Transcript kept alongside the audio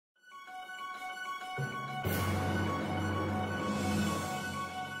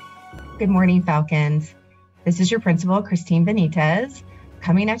Good morning, Falcons. This is your principal, Christine Benitez,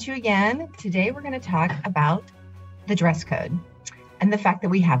 coming at you again. Today, we're going to talk about the dress code and the fact that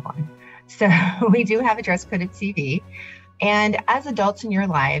we have one. So we do have a dress code at CV. And as adults in your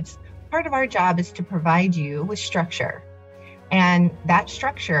lives, part of our job is to provide you with structure. And that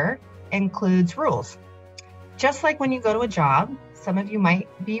structure includes rules. Just like when you go to a job, some of you might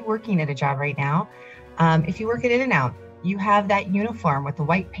be working at a job right now. If you work at In-N-Out, you have that uniform with the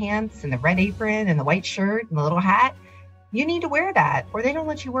white pants and the red apron and the white shirt and the little hat. You need to wear that or they don't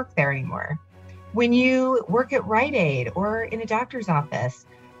let you work there anymore. When you work at Rite Aid or in a doctor's office,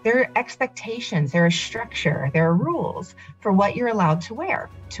 there are expectations, there is structure, there are rules for what you're allowed to wear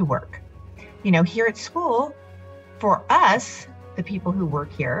to work. You know, here at school, for us, the people who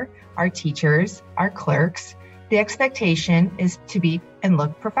work here, our teachers, our clerks, the expectation is to be and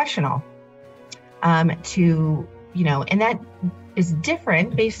look professional. And that is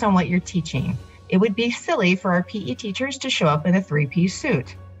different based on what you're teaching. It would be silly for our PE teachers to show up in a three-piece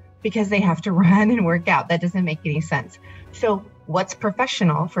suit because they have to run and work out. That doesn't make any sense. So what's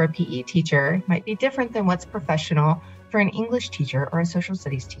professional for a PE teacher might be different than what's professional for an English teacher or a social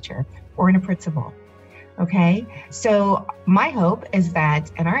studies teacher or in a principal. Okay, so my hope is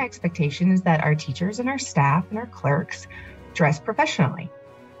that, and our expectation is that our teachers and our staff and our clerks dress professionally.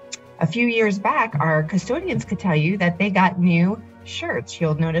 A few years back, our custodians could tell you that they got new shirts.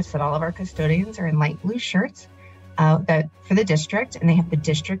 You'll notice that all of our custodians are in light blue shirts for the district, and they have the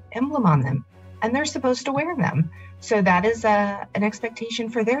district emblem on them, and they're supposed to wear them. So that is an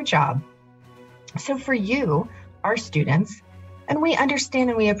expectation for their job. So for you, our students, and we understand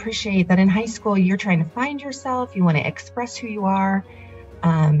and we appreciate that in high school, you're trying to find yourself, you want to express who you are,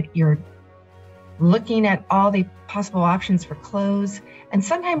 you're looking at all the possible options for clothes, and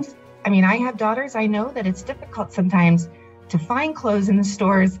sometimes, I have daughters, I know that it's difficult sometimes to find clothes in the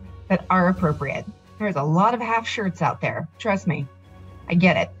stores that are appropriate. There's a lot of half shirts out there. Trust me, I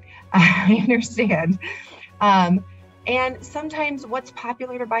get it. I understand. And sometimes what's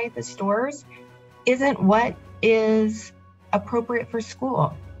popular to buy at the stores isn't what is appropriate for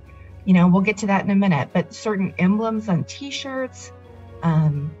school. You know, we'll get to that in a minute, but certain emblems on t-shirts,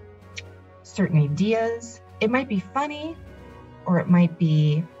 certain ideas, it might be funny or it might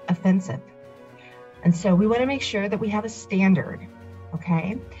be offensive. And so we want to make sure that we have a standard,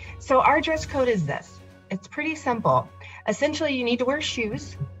 okay? So our dress code is this. It's pretty simple. Essentially, you need to wear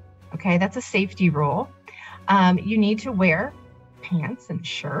shoes, okay? That's a safety rule. You need to wear pants and a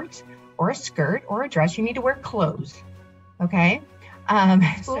shirt or a skirt or a dress. You need to wear clothes, okay?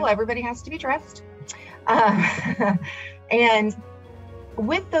 So everybody has to be dressed. And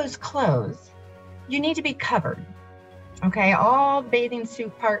with those clothes, you need to be covered. Okay, all bathing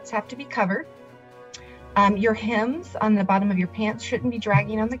suit parts have to be covered. Your hems on the bottom of your pants shouldn't be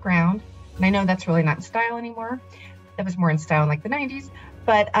dragging on the ground. And I know that's really not in style anymore. That was more in style in like the 90s,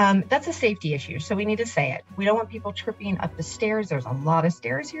 but that's a safety issue. So we need to say it. We don't want people tripping up the stairs. There's a lot of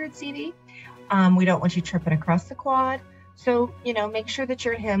stairs here at CV. We don't want you tripping across the quad. So, make sure that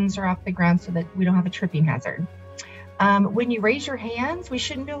your hems are off the ground so that we don't have a tripping hazard. When you raise your hands, we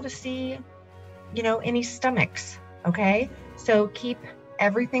shouldn't be able to see, any stomachs. Okay, so keep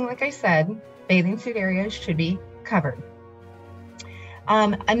everything, like I said, bathing suit areas should be covered.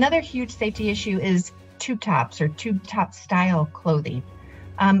 Another huge safety issue is tube tops or tube top style clothing.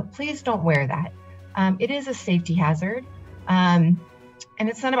 Please don't wear that. It is a safety hazard. And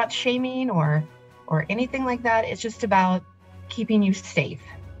it's not about shaming or anything like that. It's just about keeping you safe.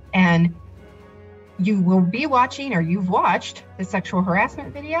 And you will be watching or you've watched the sexual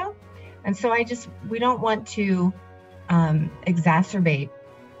harassment video. And so we don't want to exacerbate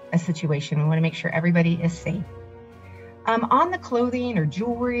a situation. We want to make sure everybody is safe. On the clothing or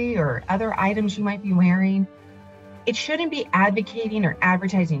jewelry or other items you might be wearing, it shouldn't be advocating or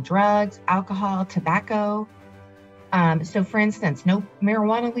advertising drugs, alcohol, tobacco. So for instance, no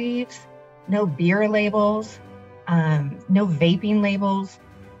marijuana leaves, no beer labels, no vaping labels.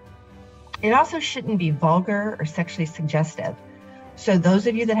 It also shouldn't be vulgar or sexually suggestive. So those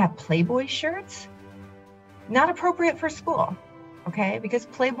of you that have Playboy shirts, not appropriate for school, okay? Because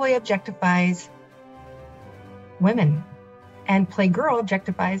Playboy objectifies women and Playgirl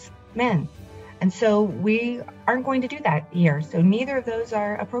objectifies men. And so we aren't going to do that here. So neither of those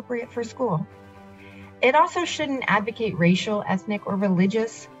are appropriate for school. It also shouldn't advocate racial, ethnic, or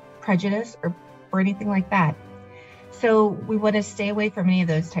religious prejudice or anything like that. So we want to stay away from any of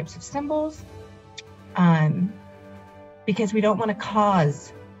those types of symbols because we don't want to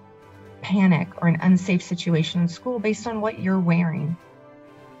cause panic or an unsafe situation in school based on what you're wearing.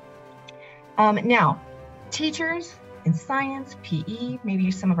 Now, teachers in science, PE,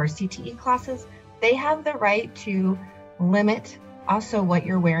 maybe some of our CTE classes, they have the right to limit also what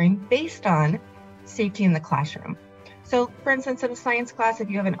you're wearing based on safety in the classroom. So for instance, in a science class, if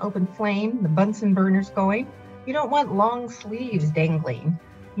you have an open flame, the Bunsen burner's going, you don't want long sleeves dangling,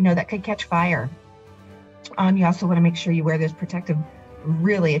 that could catch fire. You also want to make sure you wear those protective,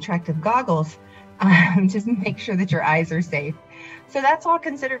 really attractive goggles, just make sure that your eyes are safe. So that's all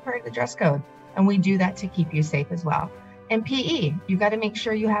considered part of the dress code. And we do that to keep you safe as well. And PE, you got to make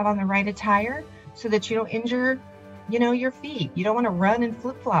sure you have on the right attire so that you don't injure, your feet. You don't want to run in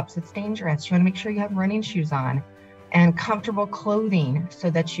flip-flops. It's dangerous. You want to make sure you have running shoes on and comfortable clothing so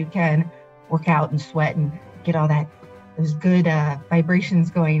that you can work out and sweat and get all those good vibrations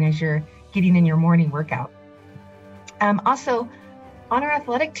going as you're getting in your morning workout. Also, on our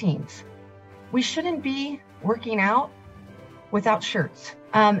athletic teams, we shouldn't be working out without shirts.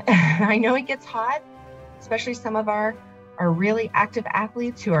 I know it gets hot, especially some of our really active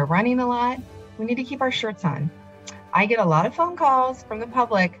athletes who are running a lot. We need to keep our shirts on. I get a lot of phone calls from the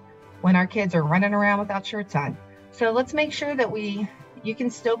public when our kids are running around without shirts on. So let's make sure that you can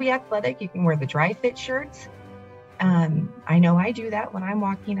still be athletic. You can wear the dry fit shirts. I know I do that when I'm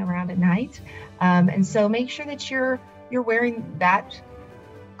walking around at night. And so make sure that you're wearing that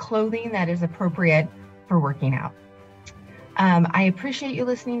clothing that is appropriate for working out. I appreciate you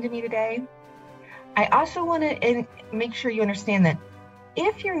listening to me today. I also want to make sure you understand that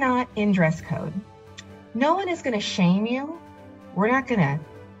if you're not in dress code, no one is going to shame you. We're not going to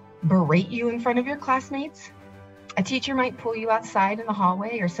berate you in front of your classmates. A teacher might pull you outside in the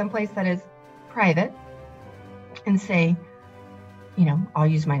hallway or someplace that is private and say, I'll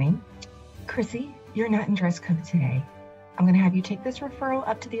use my name, Chrissy, you're not in dress code today. I'm going to have you take this referral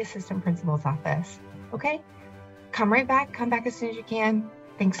up to the assistant principal's office. Okay? Come back as soon as you can.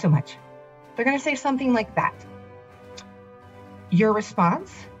 Thanks so much. They're going to say something like that. Your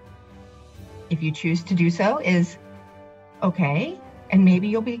response, if you choose to do so, is okay. And maybe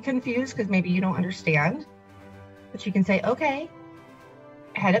you'll be confused because maybe you don't understand. But you can say, okay,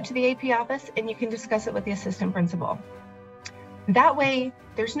 head up to the AP office and you can discuss it with the assistant principal. That way,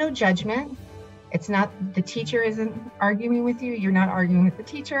 there's no judgment. It's not, the teacher isn't arguing with you. You're not arguing with the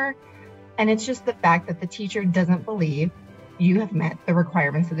teacher. And it's just the fact that the teacher doesn't believe you have met the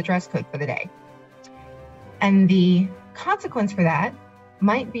requirements of the dress code for the day. And the consequence for that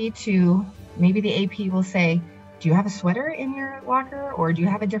might be maybe the AP will say, do you have a sweater in your locker or do you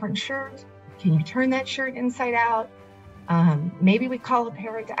have a different shirt? Can you turn that shirt inside out? Maybe we call a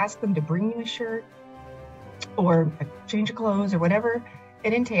parent to ask them to bring you a shirt or a change of clothes or whatever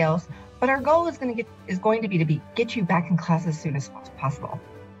it entails. But our goal is going to be to get you back in class as soon as possible.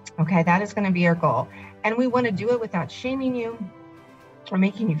 Okay, that is going to be our goal. And we want to do it without shaming you or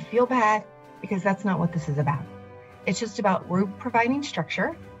making you feel bad, because that's not what this is about. It's just about, we're providing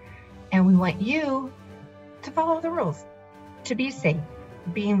structure and we want you to follow the rules, to be safe,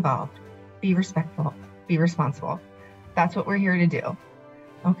 be involved, be respectful, be responsible. That's what we're here to do.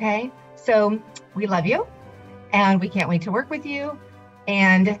 Okay, so we love you and we can't wait to work with you.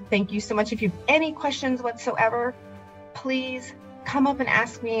 And thank you so much. If you have any questions whatsoever, please come up and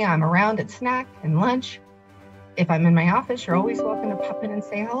ask me. I'm around at snack and lunch. If I'm in my office, you're always welcome to pop in and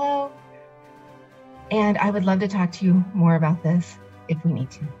say hello. And I would love to talk to you more about this if we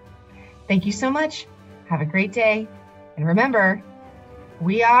need to. Thank you so much. Have a great day. And remember,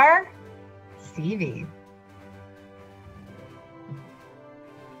 we are CV.